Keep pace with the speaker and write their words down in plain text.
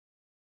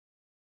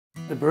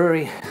The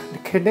brewery,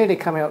 nearly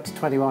coming up to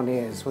 21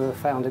 years, we were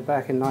founded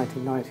back in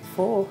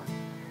 1994,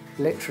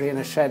 literally in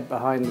a shed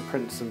behind the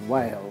Prince of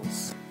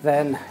Wales,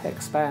 then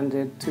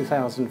expanded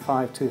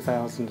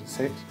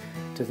 2005-2006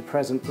 to the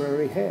present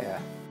brewery here.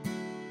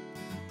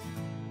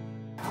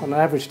 On an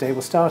average day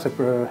we'll start a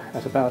brew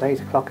at about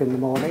 8 o'clock in the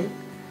morning,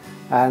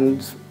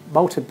 and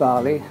malted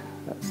barley,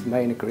 that's the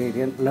main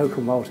ingredient,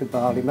 local malted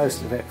barley,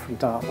 most of it from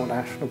Dartmoor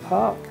National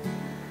Park.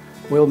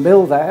 We'll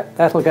mill that,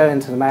 that'll go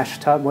into the mash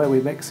tun where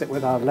we mix it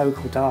with our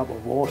local Dartmoor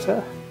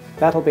water.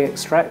 That'll be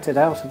extracted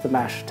out of the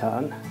mash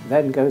tun,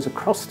 then goes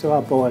across to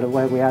our boiler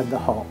where we add the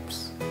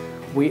hops.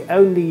 We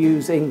only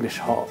use English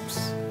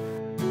hops.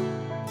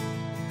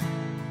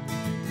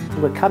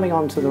 We're coming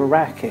on to the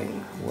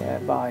racking,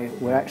 whereby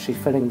we're actually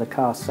filling the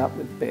casks up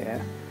with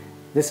beer.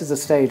 This is the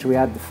stage we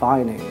add the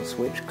finings,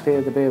 which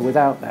clear the beer.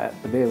 Without that,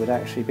 the beer would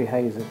actually be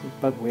hazy,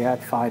 but we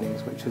add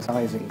finings, which is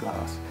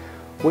isinglass,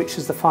 which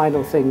is the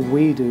final thing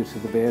we do to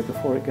the beer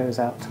before it goes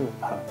out to the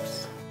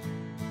pubs.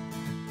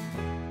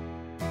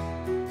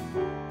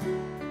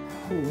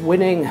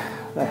 Winning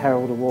the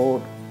Herald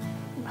Award,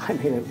 I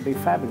mean, it would be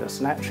fabulous,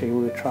 and actually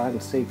we would try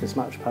and seek as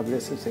much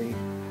publicity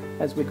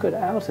as we could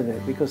out of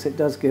it, because it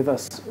does give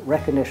us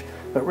recognition,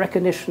 but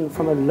recognition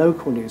from a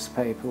local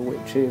newspaper,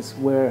 which is,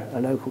 we're a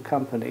local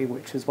company,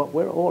 which is what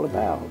we're all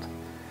about.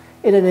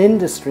 In an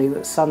industry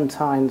that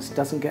sometimes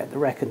doesn't get the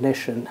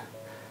recognition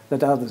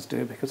that others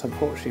do, because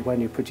unfortunately when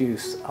you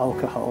produce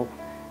alcohol,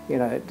 you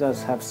know, it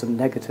does have some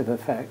negative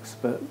effects,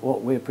 but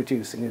what we're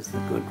producing is the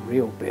good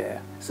real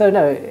beer. So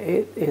no,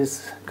 it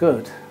is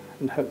good,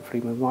 and hopefully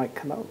we might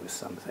come up with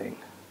something.